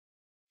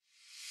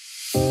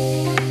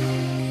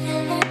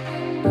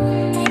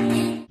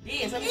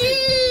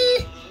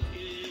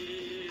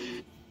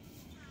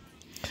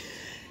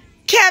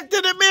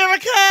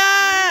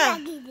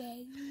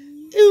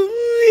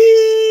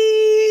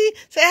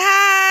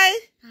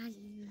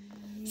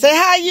Say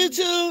hi,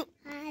 YouTube.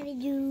 Hi,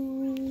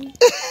 YouTube.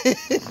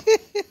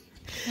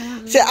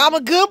 Say, I'm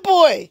a good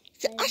boy.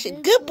 Say, I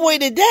said, good boy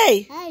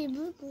today. Hi,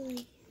 good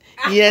boy.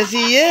 Yes,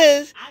 he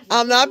is.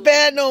 I'm not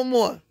bad no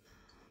more.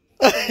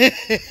 I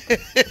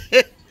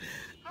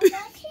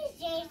got his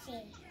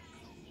jersey.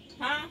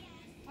 Huh?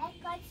 I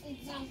got his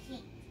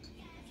jersey.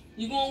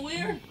 You going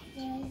where?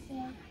 Jersey.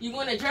 You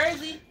going to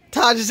Jersey?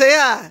 Taja, say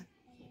hi.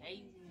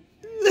 Hey.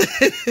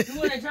 You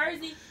going to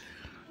Jersey?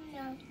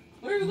 No.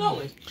 Where are you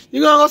going?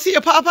 You gonna go see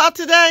your pop out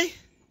today?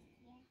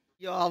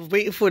 Y'all, I'm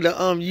waiting for the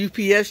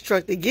UPS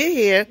truck to get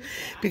here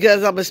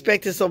because I'm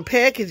expecting some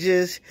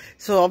packages.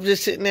 So I'm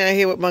just sitting down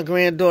here with my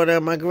granddaughter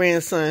and my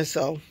grandson.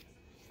 So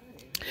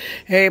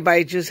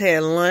everybody just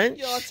had lunch.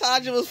 Y'all,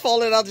 Taja was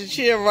falling out the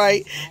chair,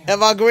 right?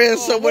 And my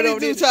grandson went over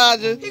there.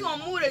 Taja? He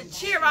gonna move the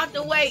chair out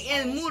the way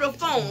and move the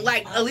phone.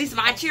 Like, at least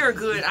my chair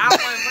good. I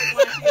don't want to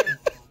break my chair.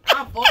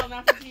 I'm falling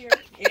out the chair.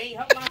 It ain't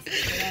help my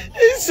sister.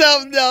 It's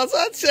something else,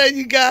 I'll tell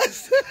you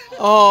guys.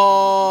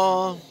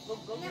 Oh,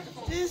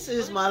 this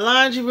is my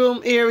laundry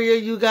room area,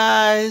 you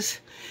guys.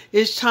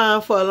 It's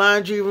time for a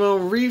laundry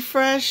room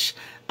refresh.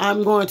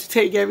 I'm going to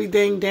take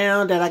everything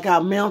down that I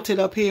got mounted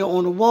up here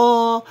on the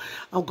wall.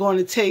 I'm going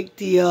to take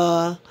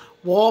the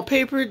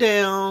wallpaper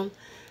down,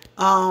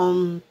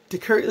 the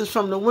curtains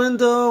from the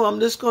window. I'm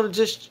just going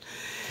to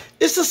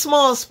it's a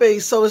small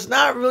space, so it's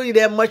not really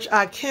that much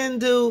I can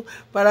do,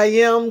 but I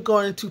am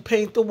going to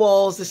paint the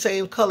walls the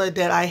same color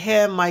that I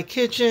had in my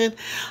kitchen.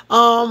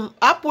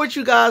 I brought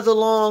you guys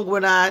along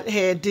when I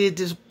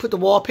put the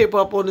wallpaper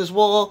up on this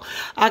wall.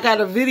 I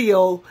got a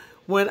video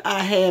when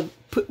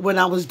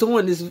I was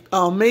doing this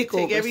makeover.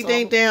 Take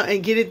everything down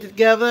and get it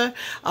together.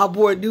 I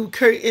bought new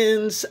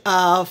curtains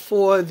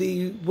for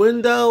the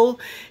window,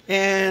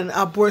 and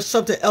I bought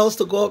something else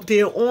to go up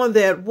there on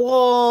that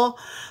wall.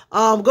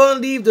 I'm going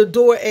to leave the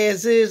door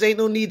as is. Ain't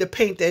no need to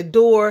paint that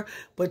door.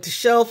 But the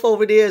shelf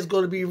over there is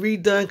going to be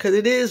redone because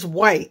it is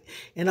white.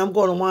 And I'm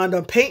going to wind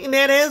up painting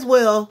that as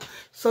well.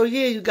 So,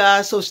 yeah, you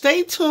guys. So,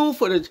 stay tuned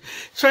for the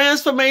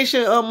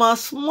transformation of my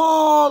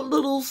small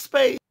little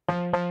space.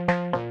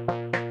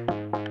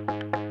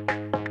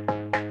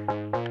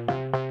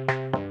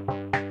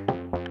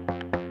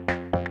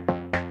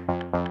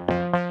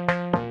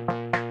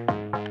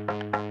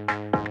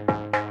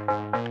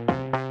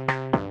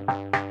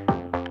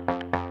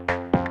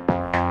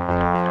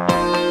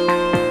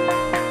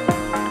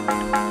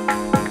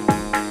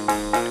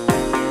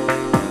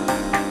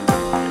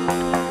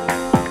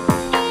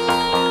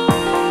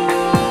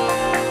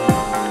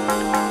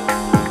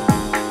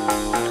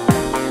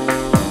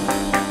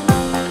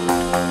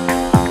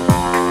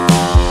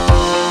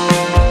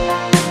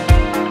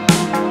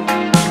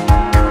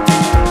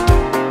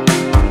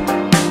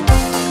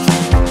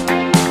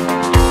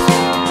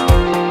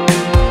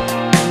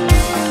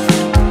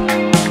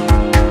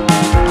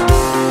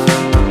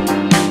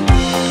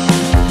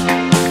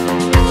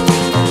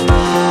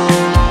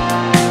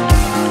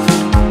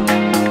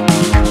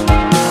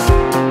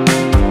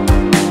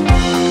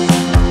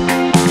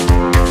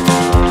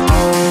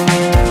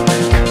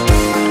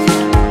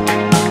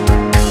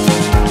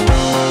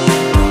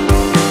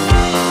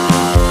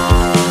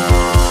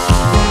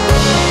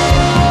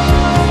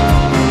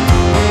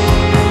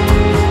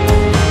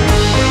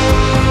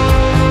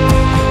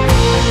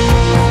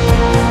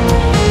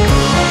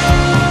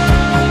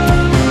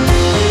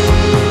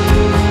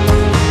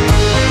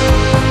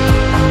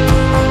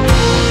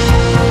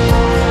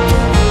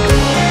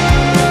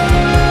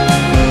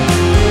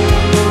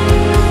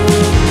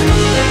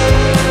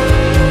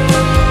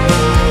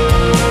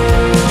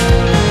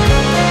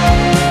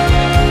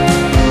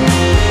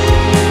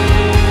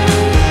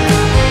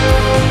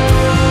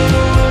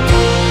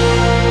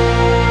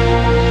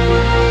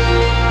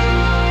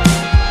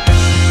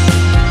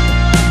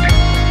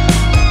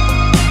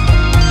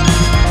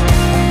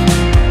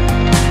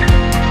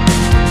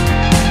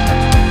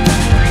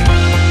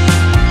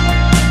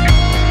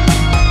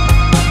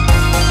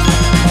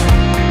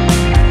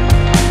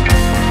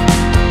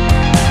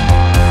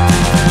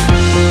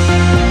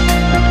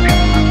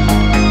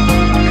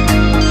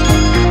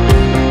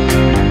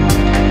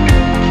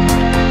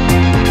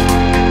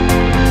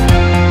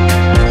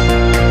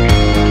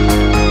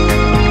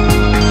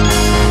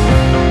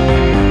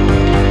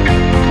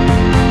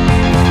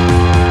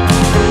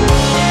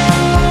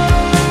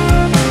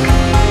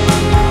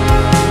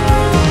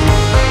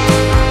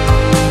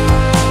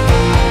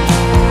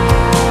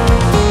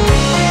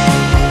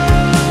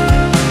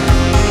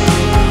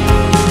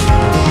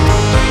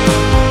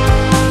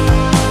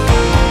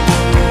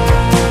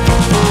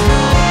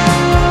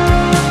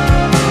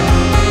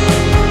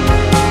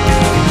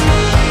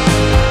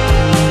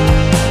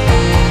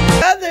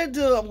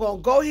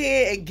 Go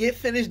ahead and get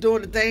finished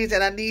doing the things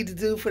that I need to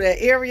do for that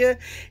area.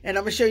 And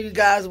I'm going to show you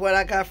guys what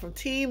I got from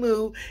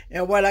Temu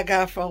and what I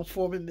got from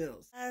Foreman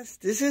Mills. Guys,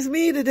 this is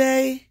me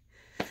today.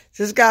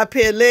 Just got a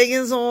pair of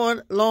leggings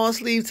on, long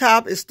sleeve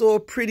top. It's still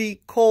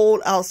pretty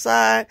cold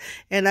outside.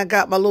 And I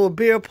got my little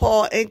bear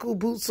paw ankle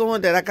boots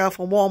on that I got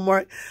from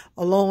Walmart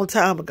a long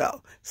time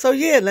ago. So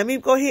yeah, let me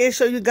go ahead and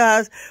show you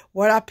guys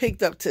what I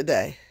picked up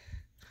today.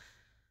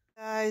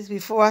 Guys,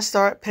 before I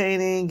start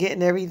painting,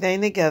 getting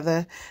everything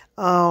together,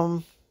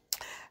 I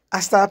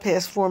stopped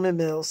past Foreman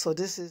Mills. So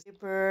this is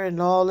paper and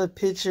all the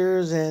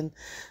pictures and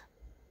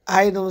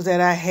items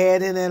that I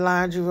had in that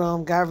laundry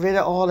room. Got rid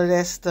of all of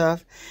that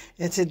stuff.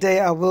 And today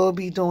I will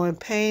be doing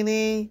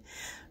painting.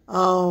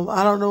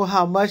 I don't know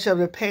how much of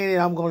the painting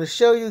I'm going to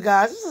show you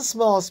guys. It's a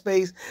small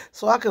space,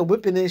 so I could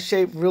whip it in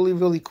shape really,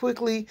 really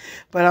quickly.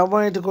 But I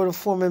wanted to go to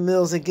Foreman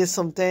Mills and get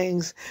some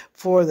things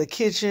for the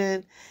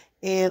kitchen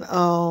and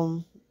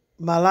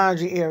my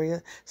laundry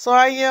area. So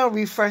I am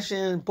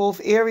refreshing both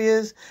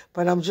areas,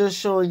 but I'm just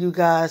showing you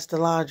guys the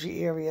laundry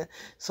area.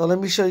 So let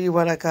me show you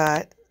what I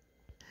got.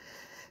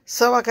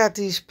 So I got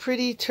these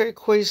pretty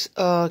turquoise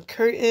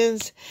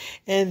curtains,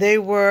 and they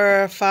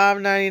were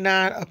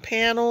 $5.99 a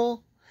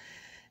panel.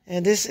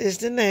 And this is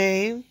the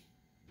name.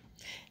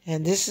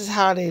 And this is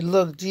how they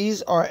look.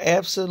 These are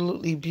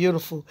absolutely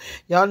beautiful.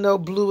 Y'all know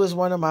blue is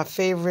one of my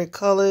favorite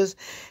colors.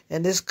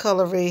 And this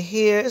color right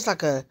here, it's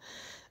like a,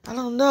 I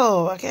don't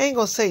know, I ain't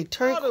gonna say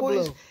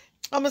turquoise.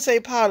 I'm gonna say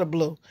powder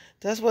blue.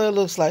 That's what it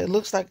looks like. It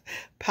looks like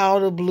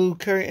powder blue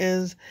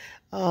curtains.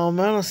 I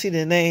don't see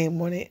the name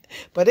on it,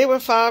 but they were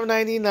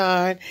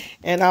 $5.99,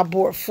 and I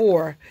bought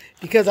 4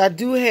 because I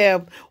do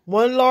have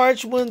one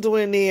large window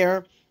in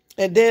there,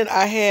 and then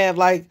I have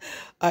like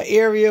an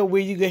area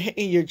where you can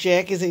hang your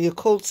jackets and your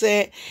coats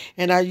at,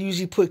 and I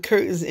usually put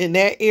curtains in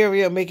that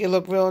area, make it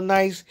look real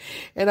nice.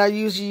 And I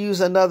usually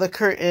use another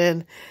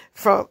curtain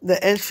from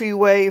the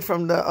entryway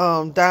from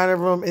the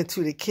dining room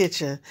into the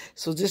kitchen.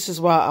 So this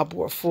is why I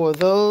bought 4 of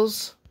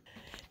those.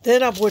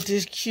 Then I bought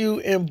this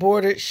cute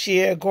embroidered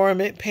sheer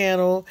garment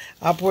panel.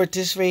 I bought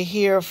this right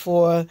here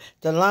for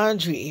the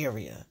laundry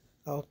area.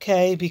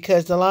 Okay,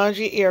 because the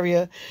laundry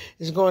area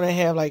is going to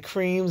have like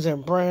creams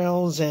and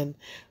browns and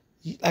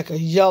like a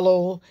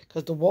yellow,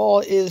 because the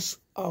wall is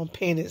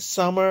painted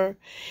summer.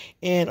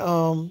 And,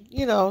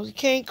 you know, you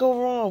can't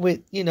go wrong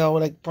with, you know,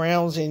 like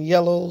browns and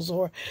yellows,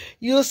 or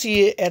you'll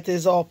see it after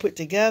it's all put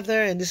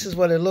together. And this is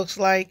what it looks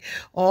like.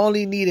 I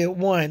only needed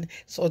 1.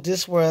 So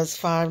this was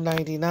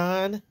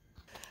 $5.99.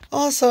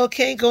 Also,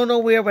 can't go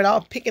nowhere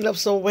without picking up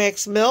some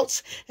wax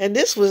melts. And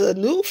this was a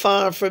new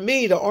find for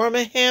me. The Arm &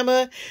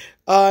 Hammer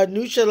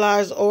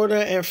neutralized odor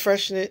and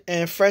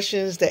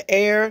freshens the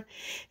air.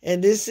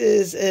 And this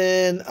is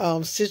in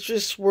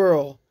Citrus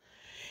Swirl.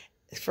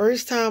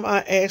 First time I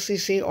actually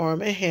seen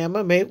Arm &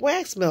 Hammer make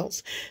wax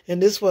melts. And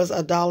this was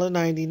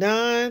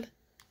 $1.99.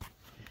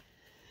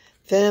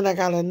 Then I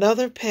got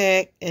another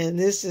pack. And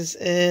this is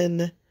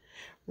in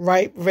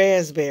ripe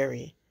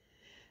raspberry.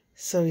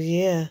 So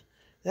yeah.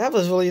 That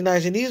was really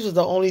nice, and these were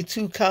the only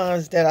 2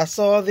 kinds that I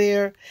saw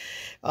there.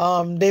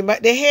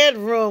 They had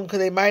room because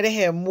they might have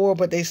had more,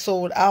 but they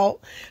sold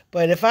out.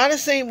 But if I'd have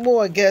seen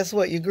more, guess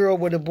what? Your girl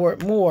would have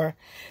bought more.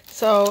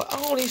 So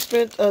I only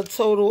spent a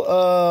total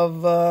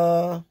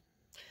of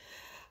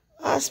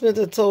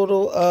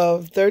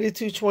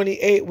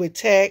 $32.28 with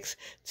tax,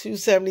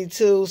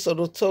 $2.72. So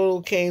the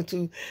total came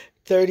to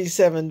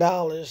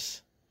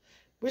 $37,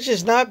 which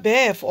is not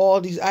bad for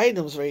all these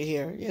items right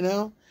here, you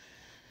know.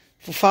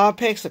 For 5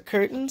 packs of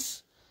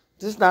curtains,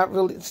 this is not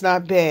really, it's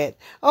not bad.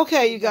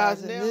 Okay, you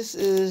guys, and this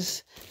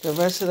is the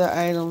rest of the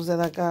items that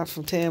I got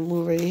from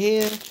Tamu right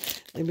here.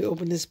 Let me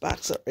open this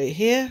box up right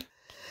here.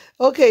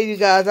 Okay, you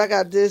guys, I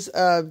got this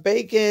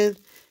bacon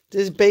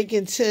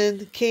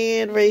tin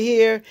can right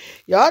here.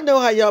 Y'all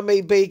know how y'all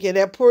make bacon.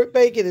 That pork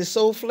bacon is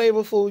so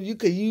flavorful. You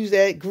could use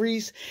that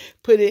grease,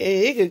 put it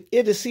in.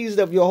 It'll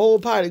season up your whole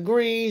pot of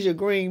greens, your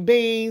green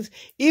beans,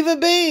 even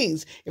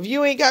beans. If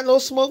you ain't got no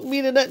smoked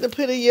meat or nothing to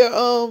put in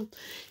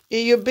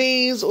your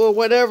beans or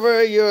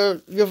whatever, your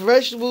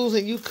vegetables,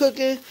 and you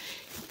cooking,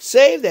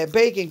 save that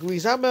bacon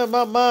grease. I remember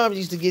my mom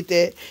used to get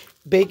that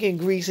bacon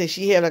grease, and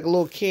she had like a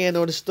little can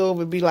on the stove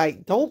and be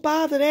like, don't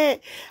bother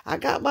that, I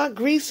got my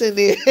grease in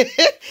there.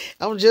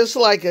 I'm just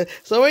like a,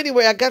 so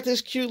anyway, I got this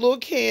cute little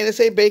can that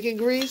say bacon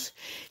grease.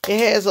 It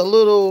has a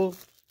little,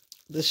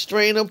 the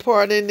strainer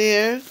part in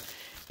there,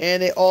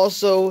 and it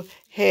also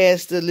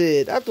has the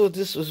lid. I thought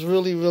this was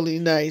really, really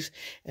nice,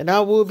 and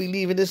I will be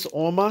leaving this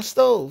on my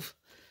stove.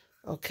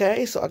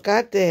 Okay, so I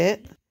got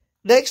that.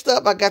 Next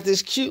up, I got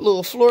this cute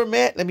little floor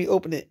mat. Let me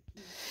open it.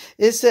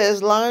 It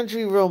says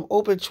laundry room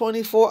open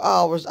 24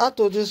 hours. I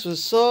thought this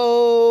was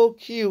so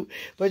cute.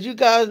 But you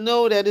guys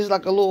know that it's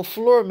like a little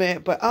floor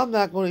mat. But I'm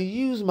not going to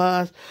use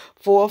mine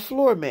for a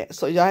floor mat.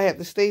 So y'all have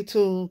to stay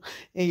tuned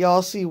and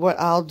y'all see what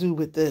I'll do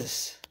with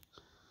this.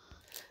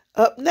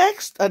 Up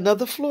next,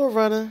 another floor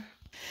runner.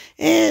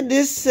 And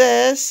this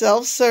says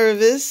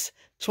self-service,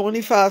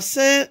 25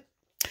 cents.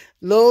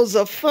 Loads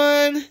of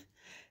fun.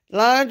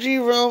 Laundry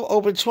room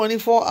open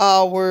 24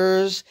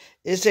 hours.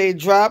 It say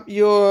drop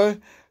your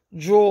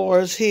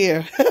drawers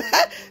here.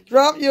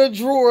 Drop your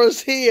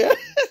drawers here.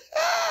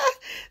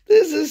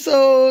 This is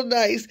so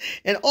nice.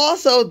 And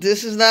also,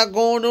 this is not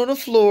going on the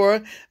floor.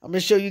 I'm going to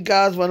show you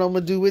guys what I'm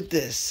going to do with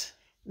this.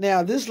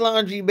 Now, this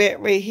laundry mat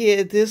right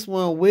here, this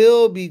one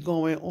will be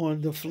going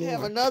on the floor. I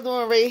have another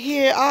one right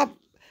here. I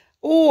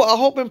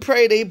hope and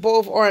pray they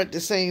both aren't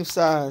the same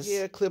size.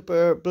 Hair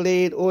clipper,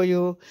 blade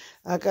oil.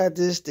 I got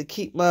this to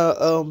keep my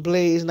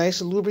blades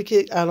nice and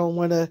lubricant. I don't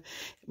want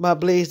my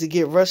blades to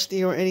get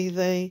rusty or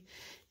anything.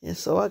 And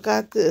so I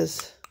got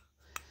this.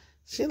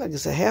 Seems like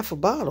it's a half a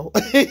bottle.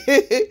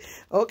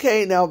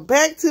 Okay, now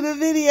back to the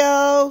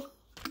video.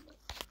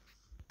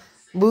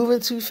 Moving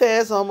too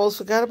fast, almost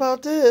forgot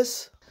about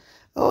this.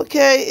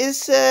 Okay, it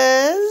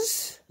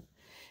says,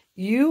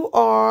 "You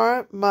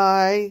are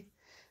my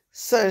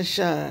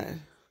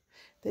sunshine."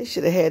 They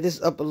should have had this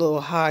up a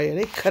little higher.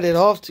 They cut it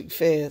off too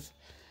fast.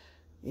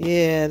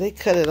 Yeah, they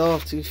cut it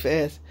off too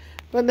fast.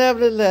 But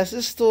nevertheless,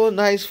 it's still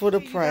nice for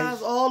the price.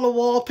 Guys, all the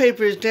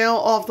wallpaper is down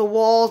off the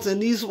walls,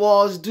 and these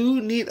walls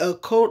do need a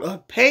coat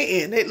of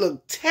painting. They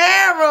look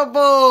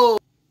terrible.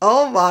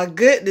 Oh my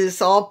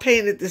goodness, all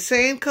painted the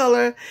same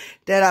color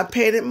that I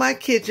painted my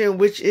kitchen,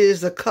 which is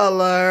the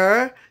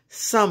color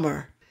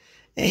Summer.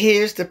 And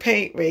here's the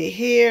paint right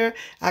here.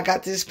 I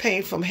got this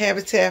paint from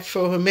Habitat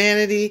for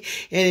Humanity,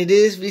 and it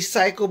is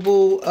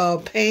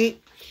recyclable paint.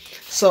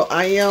 So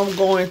I am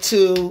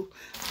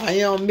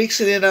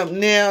mixing it up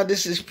now.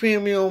 This is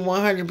premium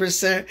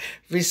 100%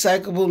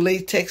 recyclable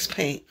latex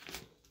paint.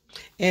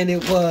 And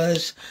it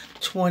was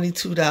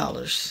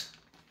 $22.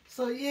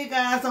 So yeah,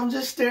 guys, I'm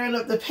just stirring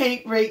up the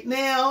paint right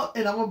now,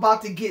 and I'm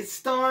about to get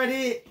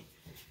started.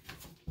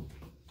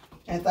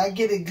 After I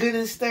get it good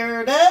and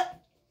stirred up,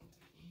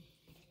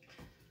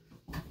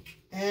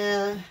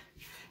 and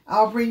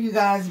I'll bring you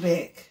guys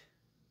back.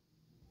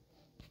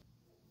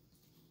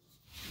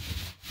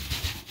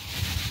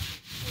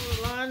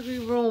 The laundry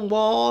room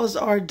walls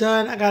are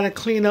done. I got to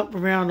clean up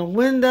around the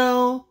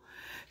window,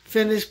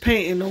 finish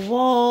painting the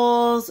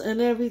walls and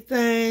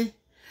everything.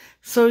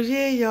 So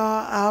yeah,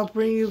 y'all, I'll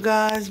bring you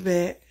guys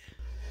back.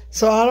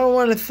 So I don't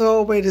want to throw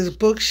away this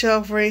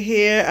bookshelf right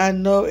here. I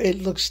know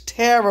it looks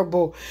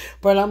terrible,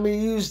 but I'm going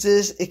to use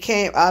this. It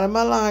came out of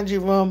my laundry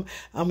room.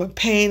 I'm going to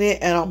paint it,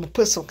 and I'm going to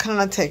put some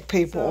contact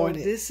paper on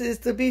it. This is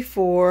the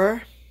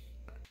before.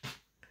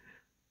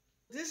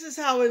 This is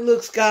how it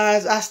looks,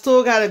 guys. I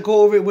still got to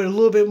go over it with a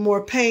little bit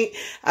more paint.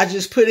 I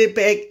just put it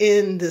back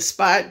in the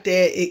spot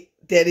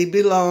that it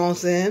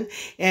belongs in.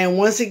 And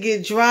once it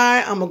gets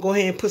dry, I'm going to go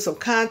ahead and put some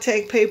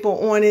contact paper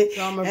on it.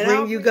 So I'm going to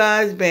bring you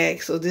guys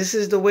back. So this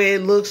is the way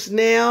it looks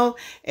now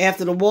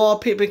after the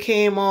wallpaper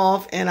came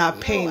off and I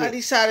painted. I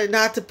decided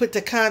not to put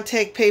the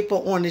contact paper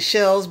on the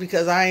shelves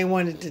because I ain't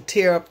wanted to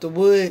tear up the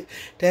wood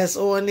that's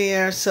on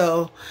there.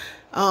 So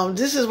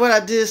this is what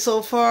I did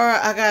so far.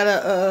 I got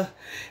to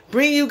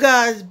bring you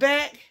guys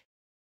back.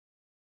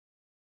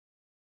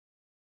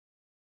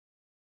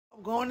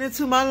 I'm going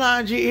into my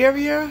laundry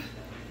area.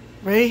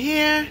 Right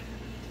here,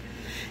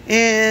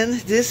 and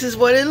this is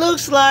what it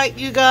looks like,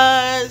 you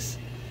guys.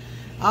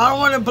 I don't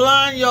want to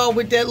blind y'all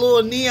with that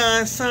little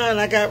neon sign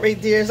I got right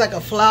there. It's like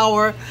a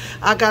flower.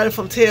 I got it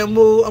from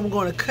Temu. I'm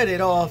going to cut it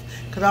off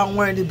because I don't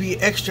want it to be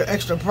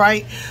extra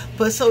bright.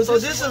 But so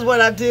this is what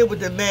I did with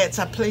the mats.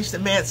 I placed the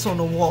mats on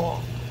the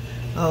wall.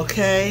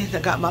 Okay, I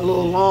got my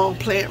little long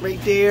plant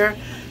right there.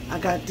 I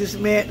got this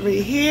mat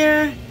right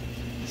here.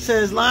 It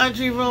says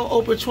laundry room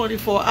open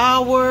 24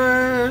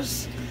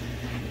 hours.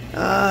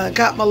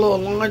 Got my little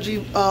laundry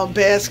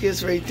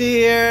baskets right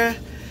there.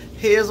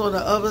 Here's on the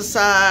other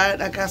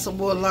side. I got some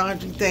more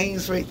laundry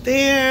things right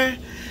there.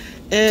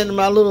 And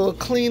my little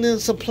cleaning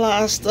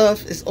supply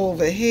stuff is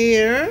over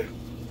here.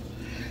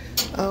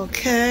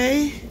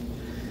 Okay.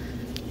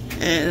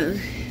 And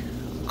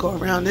go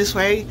around this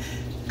way.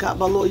 Got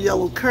my little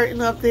yellow curtain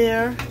up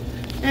there.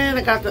 And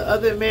I got the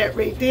other mat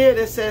right there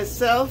that says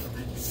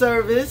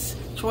self-service.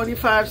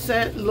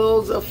 25-cent,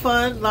 loads of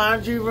fun.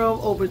 Laundry room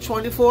open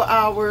 24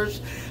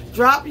 hours.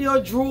 Drop your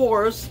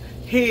drawers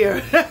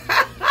here.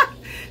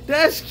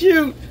 That's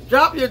cute.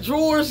 Drop your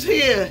drawers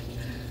here.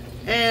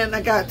 And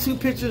I got 2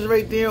 pictures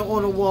right there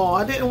on the wall.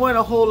 I didn't want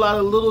a whole lot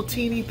of little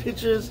teeny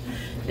pictures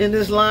in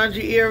this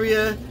laundry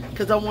area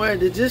because I wanted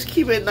to just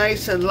keep it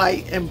nice and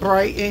light and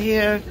bright in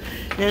here.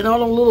 And all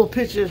the little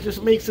pictures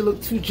just makes it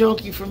look too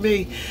junky for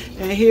me.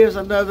 And here's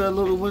another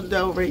little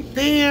window right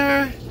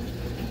there.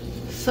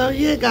 So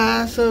yeah,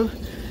 guys, so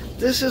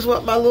this is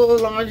what my little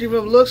laundry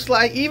room looks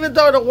like. Even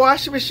though the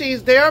washing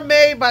machines, they're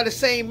made by the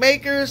same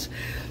makers,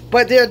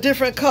 but they're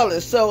different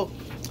colors. So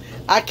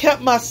I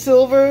kept my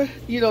silver,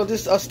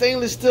 this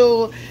stainless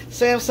steel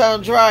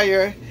Samsung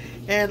dryer,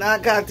 and I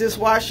got this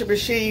washing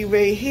machine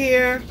right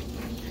here,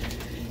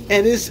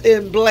 and it's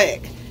in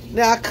black.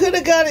 Now I could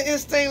have got it in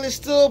stainless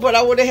steel, but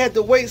I would have had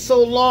to wait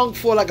so long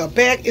for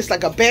it's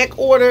like a back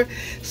order.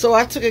 So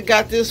I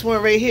got this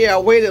one right here. I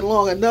waited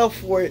long enough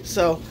for it.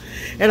 So,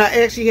 and I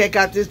actually had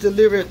got this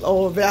delivered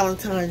on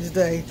Valentine's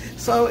Day.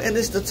 So, and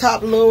it's the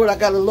top load. I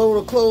got a load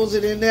of clothes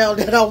in now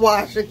that I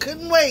washed. I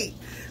couldn't wait.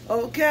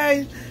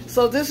 Okay.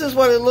 So this is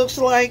what it looks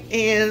like.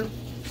 And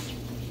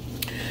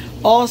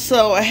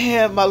also I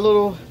have my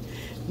little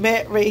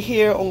mat right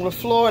here on the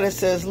floor that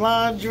says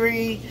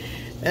laundry,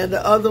 and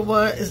the other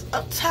one is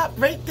up top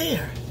right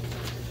there.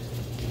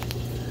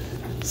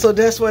 So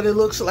that's what it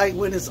looks like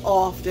when it's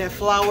off. That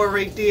flower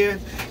right there,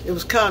 it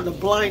was kind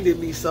of blinding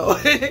me, so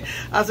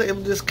I said,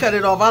 I'm just cut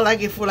it off. I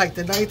like it for like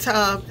the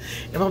nighttime.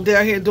 If I'm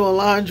down here doing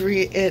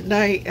laundry at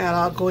night, and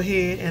I'll go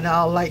ahead and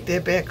I'll light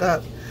that back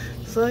up.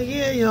 So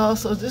yeah, y'all.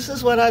 So this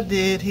is what I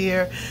did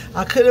here.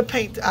 I could have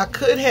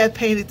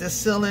painted the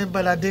ceiling,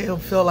 but I didn't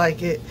feel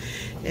like it.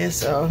 And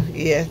so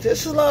yeah,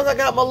 just as long as I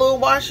got my little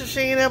washing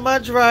machine and my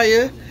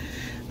dryer,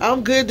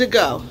 I'm good to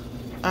go.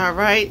 All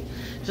right.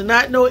 There's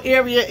not no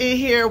area in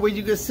here where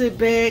you can sit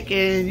back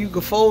and you can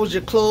fold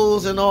your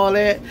clothes and all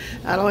that.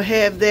 I don't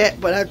have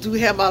that, but I do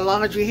have my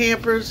laundry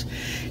hampers,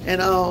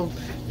 and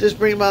just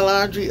bring my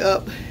laundry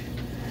up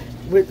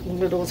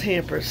with those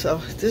hampers. So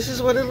this is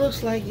what it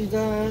looks like, you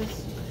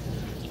guys.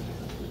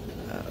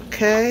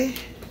 Okay.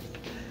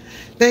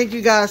 Thank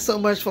you guys so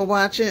much for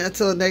watching.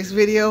 Until the next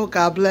video,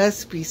 God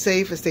bless, be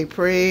safe, and stay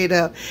prayed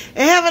up.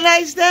 And have a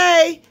nice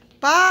day.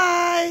 Bye.